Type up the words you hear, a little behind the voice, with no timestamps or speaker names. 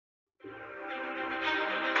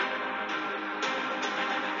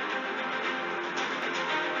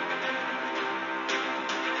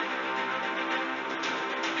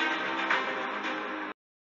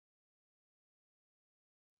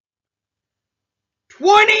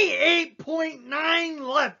28.9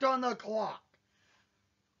 left on the clock.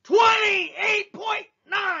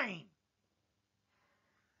 28.9!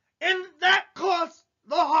 And that cost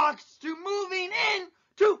the Hawks to moving in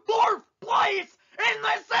to 4th place in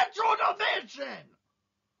the Central Division.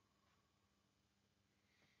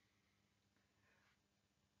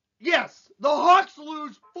 Yes, the Hawks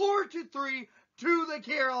lose 4-3 to the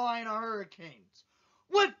Carolina Hurricanes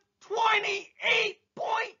with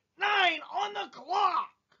 28.9 on the clock.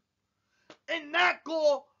 And that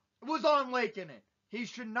goal was on Lakeinen. He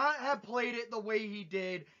should not have played it the way he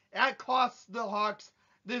did. That cost the Hawks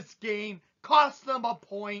this game, cost them a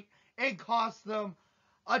point, and cost them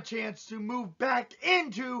a chance to move back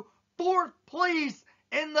into 4th place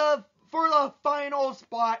for the final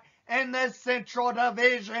spot in the Central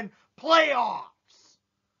Division playoffs.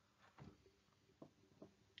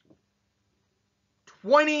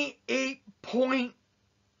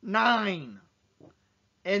 28.9.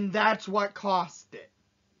 And that's what cost it.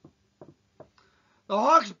 The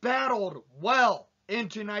Hawks battled well in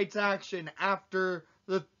tonight's action after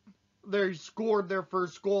they scored their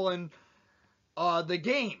first goal in the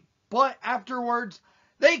game. But afterwards,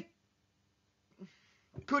 they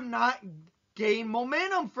could not gain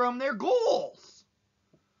momentum from their goals.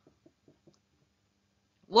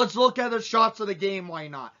 Let's look at the shots of the game, why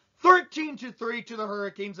not? 13-3 to the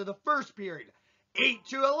Hurricanes in the first period.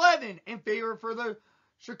 8-11 in favor for the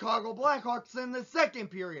Chicago Blackhawks in the second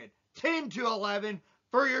period. 10-11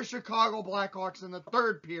 for your Chicago Blackhawks in the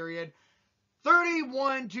third period.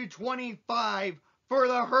 31-25 for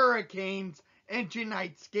the Hurricanes in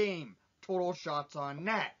tonight's game. Total shots on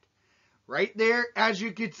net. Right there, as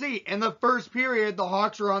you can see, in the first period, the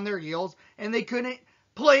Hawks were on their heels and they couldn't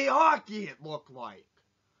play hockey, it looked like.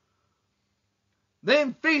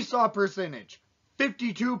 Then face-off percentage.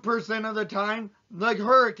 52% of the time, the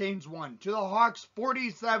Hurricanes won. To the Hawks,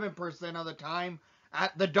 47% of the time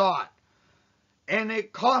at the dot. And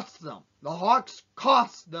it cost them. The Hawks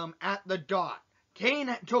cost them at the dot.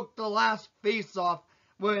 Kane took the last face-off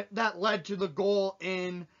that led to the goal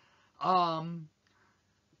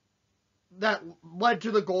that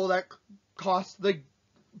cost the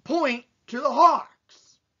point to the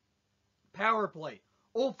Hawks. Power play.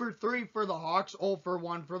 0 for 3 for the Hawks, 0 for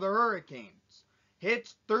 1 for the Hurricanes.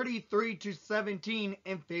 Hits 33-17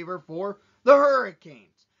 in favor for the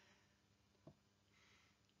Hurricanes.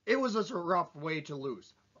 It was a rough way to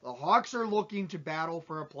lose. The Hawks are looking to battle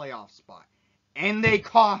for a playoff spot. And they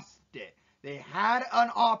cost it. They had an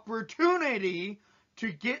opportunity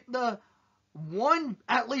to get at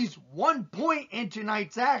least 1 point in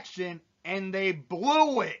tonight's action, and they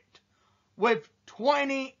blew it with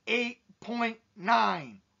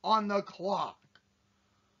 28.9 on the clock.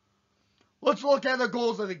 Let's look at the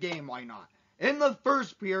goals of the game, why not? In the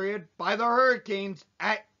first period, by the Hurricanes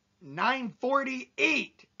at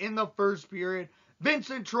 9:48 in the first period,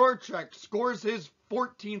 Vincent Trocheck scores his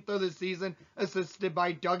 14th of the season, assisted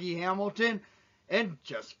by Dougie Hamilton and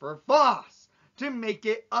Jesper Foss, to make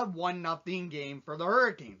it a 1-0 game for the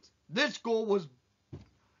Hurricanes. This goal was,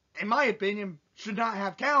 in my opinion, should not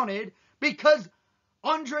have counted because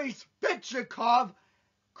Andrei Svechnikov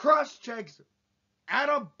cross-checks at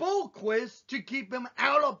a Bohlquist to keep him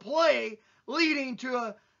out of play, leading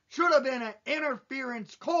to should have been an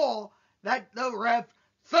interference call that the ref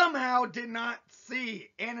somehow did not see,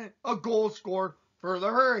 and a goal scored for the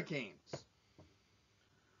Hurricanes.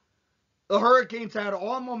 The Hurricanes had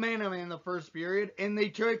all momentum in the first period, and they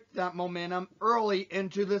took that momentum early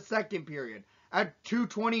into the second period. At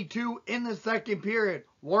 2:22 in the second period,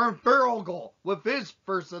 Warren Farrell goal with his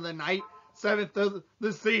first of the night, 7th of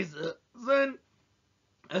the season,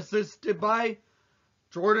 assisted by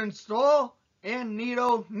Jordan Staal and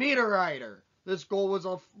Nito Niederreiter. This goal was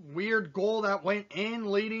a weird goal that went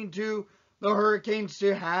in, leading to the Hurricanes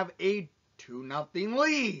to have a 2-0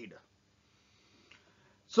 lead.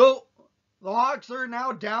 So the Hawks are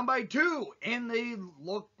now down by 2, and they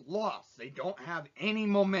look lost. They don't have any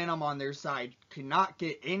momentum on their side, cannot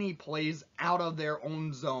get any plays out of their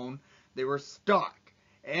own zone. They were stuck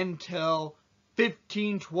until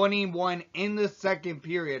 15:21 in the second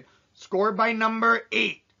period, scored by number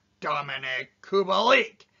 8, Dominik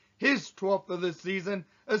Kubalik. His 12th of the season,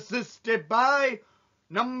 assisted by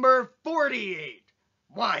number 48,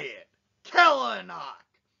 Wyatt Kalynuk,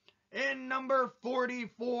 and number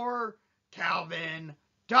 44, Calvin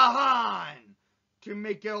Dahan, to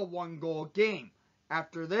make it a 1-goal game.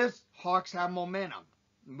 After this, Hawks have momentum,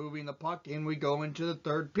 moving the puck, and we go into the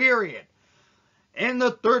third period. In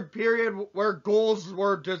the third period, where goals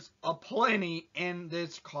were just aplenty, and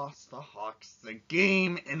this cost the Hawks the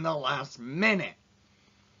game in the last minute.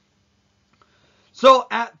 So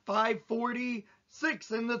at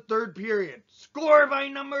 5:46 in the third period, score by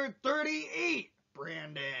number 38,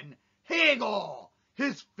 Brandon Hagel,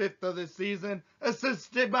 his 5th of the season,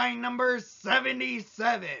 assisted by number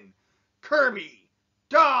 77, Kirby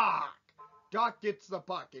Doc. Doc gets the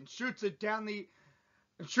puck and shoots it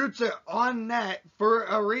on net for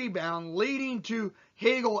a rebound, leading to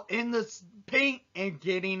Hagel in the paint and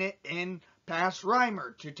getting it in past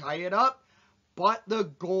Reimer to tie it up. But the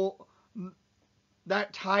goal,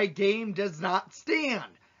 that tie game does not stand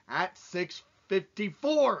at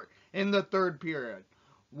 6:54 in the third period.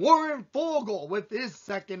 Warren Foegele with his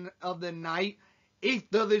 2nd of the night,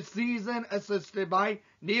 8th of the season, assisted by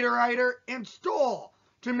Niederreiter and Stoll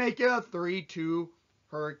to make it a 3-2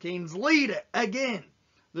 Hurricanes lead again.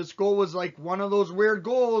 This goal was like one of those weird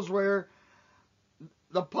goals where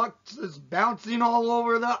the puck is bouncing all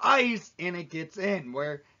over the ice and it gets in,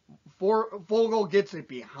 where Foegele gets it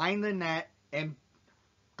behind the net and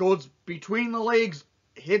goes between the legs,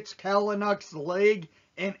 hits Kalinuk's leg,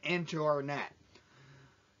 and into our net.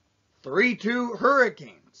 3-2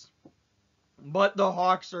 Hurricanes. But the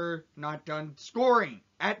Hawks are not done scoring.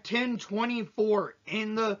 At 10:24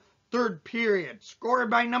 in the third period, scored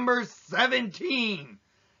by number 17,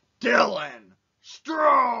 Dylan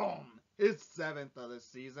Strome, his 7th of the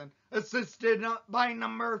season, assisted by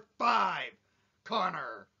number 5,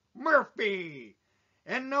 Connor Murphy,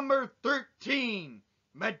 and number 13,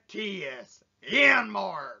 Matthias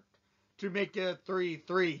Janmark, to make it a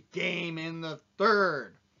 3-3 game in the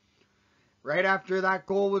third. Right after that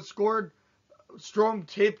goal was scored, Strome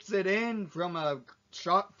tips it in from a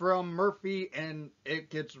shot from Murphy, and it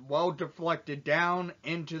gets well deflected down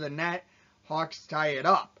into the net. Hawks tie it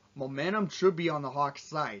up. Momentum should be on the Hawks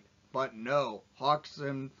side, but no. Hawks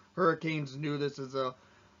and Hurricanes knew this is a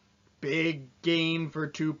big game for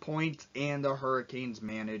 2 points, and the Hurricanes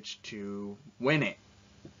managed to win it.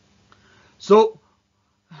 So,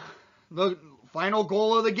 the final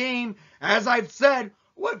goal of the game, as I've said,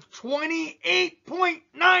 with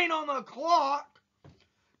 28.9 on the clock,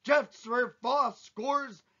 Jesper Foss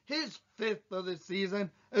scores his 5th of the season,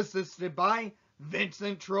 assisted by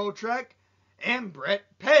Vincent Trocheck and Brett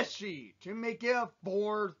Pesce, to make it a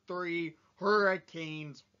 4-3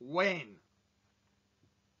 Hurricanes win.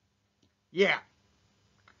 Yeah.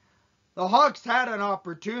 The Hawks had an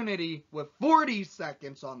opportunity with 40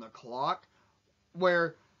 seconds on the clock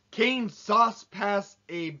where Kane sauce passed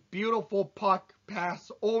a beautiful puck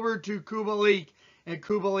pass over to Kubalik, and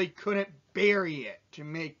Kubalik couldn't bury it to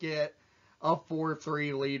make it a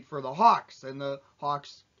 4-3 lead for the Hawks. And the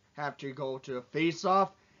Hawks have to go to a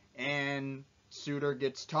face-off, and Suter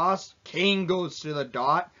gets tossed. Kane goes to the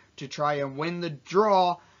dot to try and win the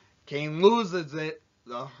draw. Kane loses it.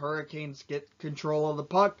 The Hurricanes get control of the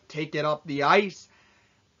puck, take it up the ice.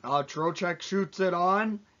 Trocheck shoots it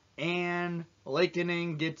on, and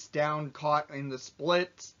Lakeinen gets down, caught in the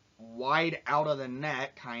splits, wide out of the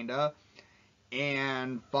net, kinda.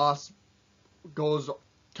 And Foss goes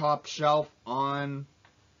top shelf on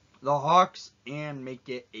the Hawks and make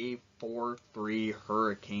it a 4-3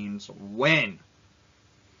 Hurricanes win.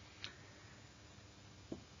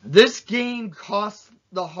 This game cost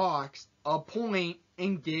the Hawks a point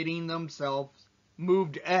in getting themselves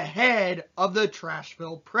moved ahead of the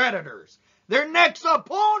Trashville Predators, their next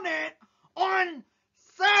opponent on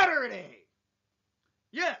Saturday.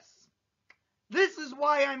 Yes, this is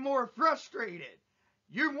why I'm more frustrated.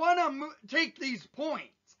 You want to take these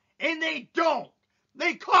points, and they don't.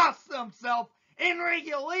 They cost themselves in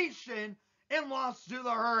regulation and lost to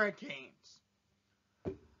the Hurricanes.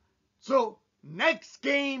 So, next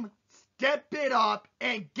game, step it up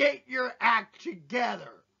and get your act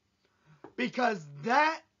together. Because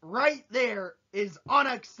that right there is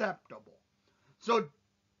unacceptable. So,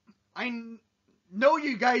 I know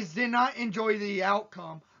you guys did not enjoy the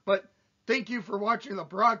outcome, but thank you for watching the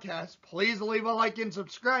broadcast. Please leave a like and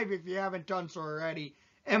subscribe if you haven't done so already.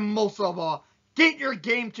 And most of all, get your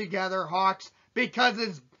game together, Hawks, because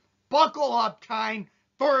it's buckle up time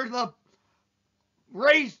for the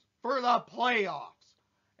race for the playoffs.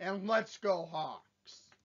 And let's go, Hawks.